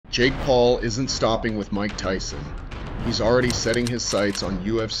Jake Paul isn't stopping with Mike Tyson. He's already setting his sights on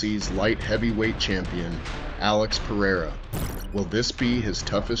UFC's light heavyweight champion, Alex Pereira. Will this be his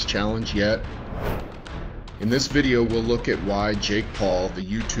toughest challenge yet? In this video, we'll look at why Jake Paul, the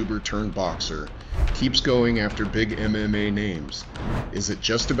YouTuber turned boxer, keeps going after big MMA names. Is it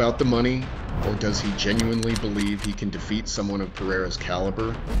just about the money, or does he genuinely believe he can defeat someone of Pereira's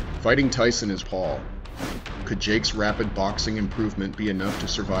caliber? Fighting Tyson is Paul. Could Jake's rapid boxing improvement be enough to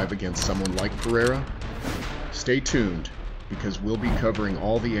survive against someone like Pereira? Stay tuned, because we'll be covering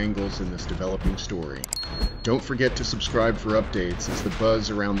all the angles in this developing story. Don't forget to subscribe for updates as the buzz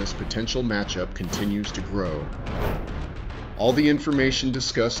around this potential matchup continues to grow. All the information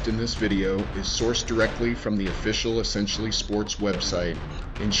discussed in this video is sourced directly from the official Essentially Sports website,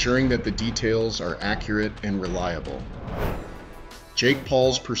 ensuring that the details are accurate and reliable. Jake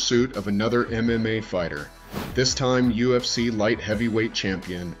Paul's pursuit of another MMA fighter, this time UFC light heavyweight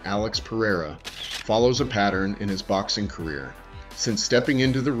champion Alex Pereira, follows a pattern in his boxing career. Since stepping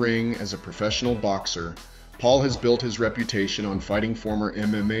into the ring as a professional boxer, Paul has built his reputation on fighting former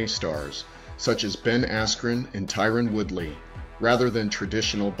MMA stars, such as Ben Askren and Tyron Woodley, rather than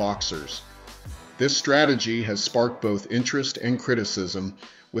traditional boxers. This strategy has sparked both interest and criticism,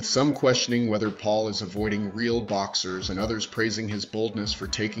 with some questioning whether Paul is avoiding real boxers and others praising his boldness for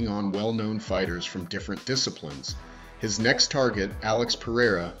taking on well-known fighters from different disciplines. His next target, Alex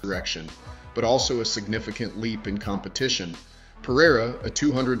Pereira, direction, but also a significant leap in competition. Pereira, a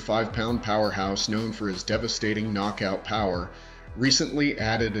 205-pound powerhouse known for his devastating knockout power, recently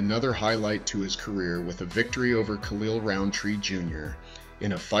added another highlight to his career with a victory over Khalil Rountree Jr.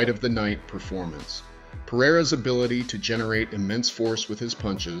 in a fight of the night performance. Pereira's ability to generate immense force with his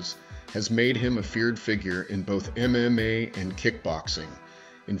punches has made him a feared figure in both MMA and kickboxing.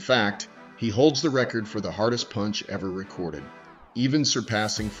 In fact, he holds the record for the hardest punch ever recorded, even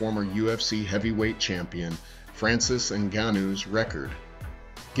surpassing former UFC heavyweight champion Francis Ngannou's record.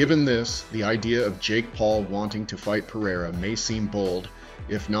 Given this, the idea of Jake Paul wanting to fight Pereira may seem bold,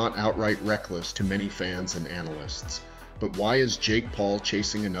 if not outright reckless to many fans and analysts. But why is Jake Paul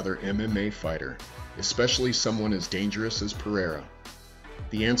chasing another MMA fighter, especially someone as dangerous as Pereira?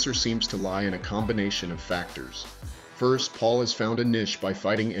 The answer seems to lie in a combination of factors. First, Paul has found a niche by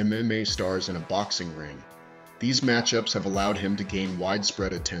fighting MMA stars in a boxing ring. These matchups have allowed him to gain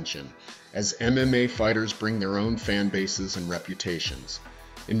widespread attention, as MMA fighters bring their own fan bases and reputations.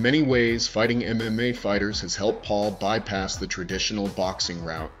 In many ways, fighting MMA fighters has helped Paul bypass the traditional boxing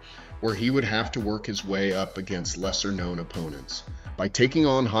route, where he would have to work his way up against lesser-known opponents. By taking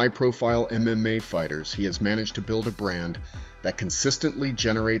on high-profile MMA fighters, he has managed to build a brand that consistently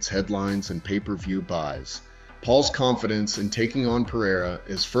generates headlines and pay-per-view buys. Paul's confidence in taking on Pereira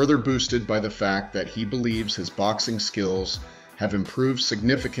is further boosted by the fact that he believes his boxing skills have improved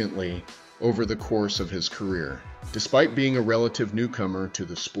significantly over the course of his career. Despite being a relative newcomer to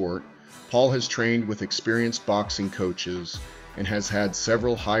the sport, Paul has trained with experienced boxing coaches and has had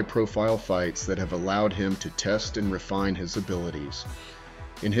several high-profile fights that have allowed him to test and refine his abilities.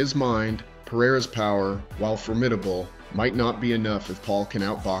 In his mind, Pereira's power, while formidable, might not be enough if Paul can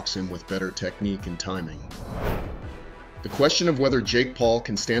outbox him with better technique and timing. The question of whether Jake Paul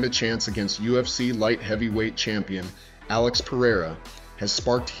can stand a chance against UFC light heavyweight champion Alex Pereira has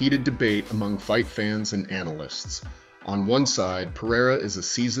sparked heated debate among fight fans and analysts. On one side, Pereira is a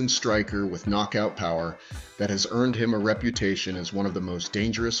seasoned striker with knockout power that has earned him a reputation as one of the most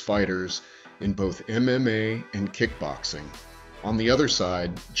dangerous fighters in both MMA and kickboxing. On the other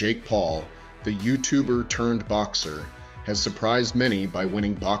side, Jake Paul, the YouTuber turned boxer, has surprised many by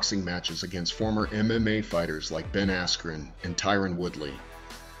winning boxing matches against former MMA fighters like Ben Askren and Tyron Woodley.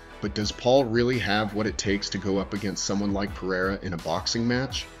 But does Paul really have what it takes to go up against someone like Pereira in a boxing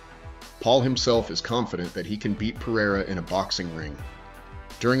match? Paul himself is confident that he can beat Pereira in a boxing ring.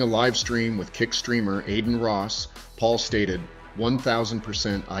 During a live stream with kick streamer Aiden Ross, Paul stated,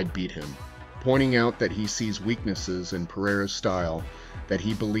 "1000% I'd beat him," pointing out that he sees weaknesses in Pereira's style that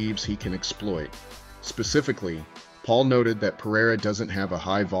he believes he can exploit. Specifically, Paul noted that Pereira doesn't have a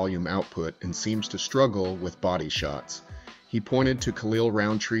high volume output and seems to struggle with body shots. He pointed to Khalil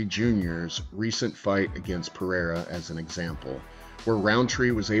Rountree Jr.'s recent fight against Pereira as an example, where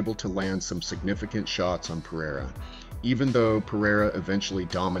Rountree was able to land some significant shots on Pereira, even though Pereira eventually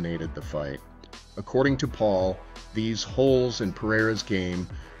dominated the fight. According to Paul, these holes in Pereira's game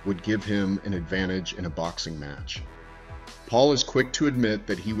would give him an advantage in a boxing match. Paul is quick to admit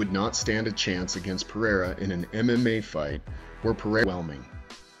that he would not stand a chance against Pereira in an MMA fight where Pereira is overwhelming.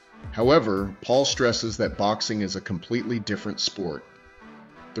 However, Paul stresses that boxing is a completely different sport.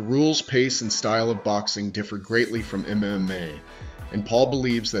 The rules, pace, and style of boxing differ greatly from MMA, and Paul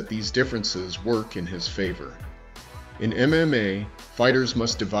believes that these differences work in his favor. In MMA, fighters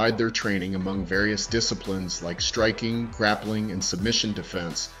must divide their training among various disciplines like striking, grappling, and submission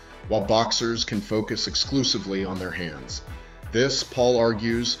defense, while boxers can focus exclusively on their hands. This, Paul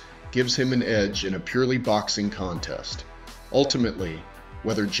argues, gives him an edge in a purely boxing contest. Ultimately,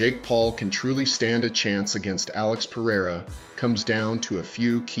 whether Jake Paul can truly stand a chance against Alex Pereira comes down to a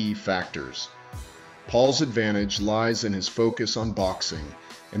few key factors. Paul's advantage lies in his focus on boxing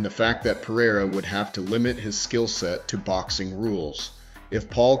and the fact that Pereira would have to limit his skill set to boxing rules. If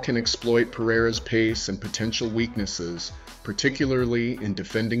Paul can exploit Pereira's pace and potential weaknesses, particularly in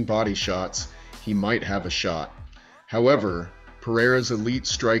defending body shots, he might have a shot. However, Pereira's elite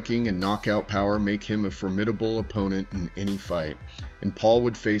striking and knockout power make him a formidable opponent in any fight, and Paul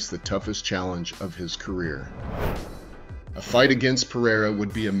would face the toughest challenge of his career. A fight against Pereira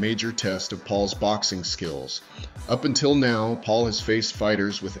would be a major test of Paul's boxing skills. Up until now, Paul has faced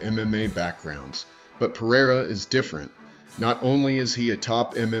fighters with MMA backgrounds, but Pereira is different. Not only is he a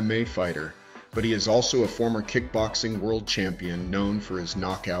top MMA fighter, but he is also a former kickboxing world champion known for his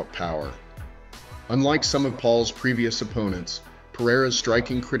knockout power. Unlike some of Paul's previous opponents, Pereira's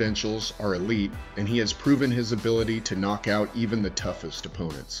striking credentials are elite, and he has proven his ability to knock out even the toughest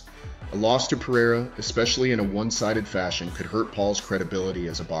opponents. A loss to Pereira, especially in a one-sided fashion, could hurt Paul's credibility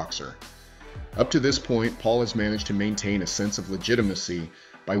as a boxer. Up to this point, Paul has managed to maintain a sense of legitimacy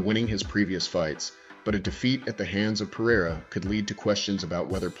by winning his previous fights, but a defeat at the hands of Pereira could lead to questions about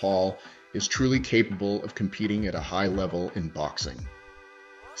whether Paul is truly capable of competing at a high level in boxing.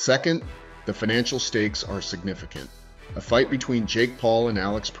 Second, the financial stakes are significant. A fight between Jake Paul and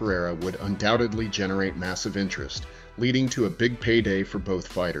Alex Pereira would undoubtedly generate massive interest, leading to a big payday for both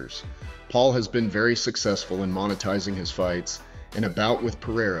fighters. Paul has been very successful in monetizing his fights, and a bout with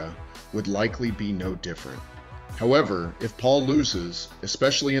Pereira would likely be no different. However, if Paul loses,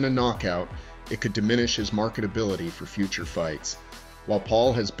 especially in a knockout, it could diminish his marketability for future fights. While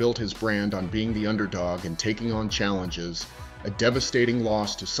Paul has built his brand on being the underdog and taking on challenges, a devastating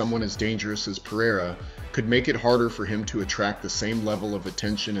loss to someone as dangerous as Pereira could make it harder for him to attract the same level of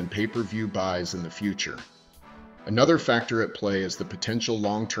attention and pay-per-view buys in the future. Another factor at play is the potential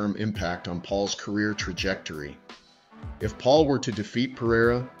long-term impact on Paul's career trajectory. If Paul were to defeat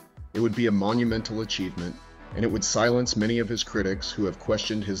Pereira, it would be a monumental achievement, and it would silence many of his critics who have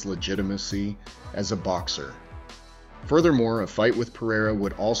questioned his legitimacy as a boxer. Furthermore, a fight with Pereira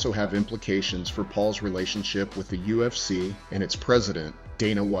would also have implications for Paul's relationship with the UFC and its president,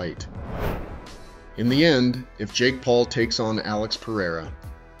 Dana White. In the end, if Jake Paul takes on Alex Pereira,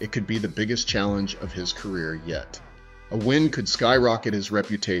 it could be the biggest challenge of his career yet. A win could skyrocket his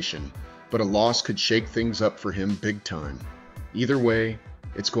reputation, but a loss could shake things up for him big time. Either way,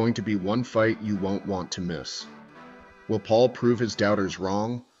 it's going to be one fight you won't want to miss. Will Paul prove his doubters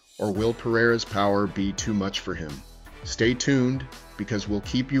wrong, or will Pereira's power be too much for him? Stay tuned, because we'll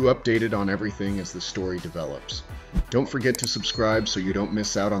keep you updated on everything as the story develops. Don't forget to subscribe so you don't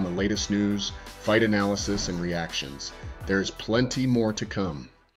miss out on the latest news, fight analysis, and reactions. There's plenty more to come.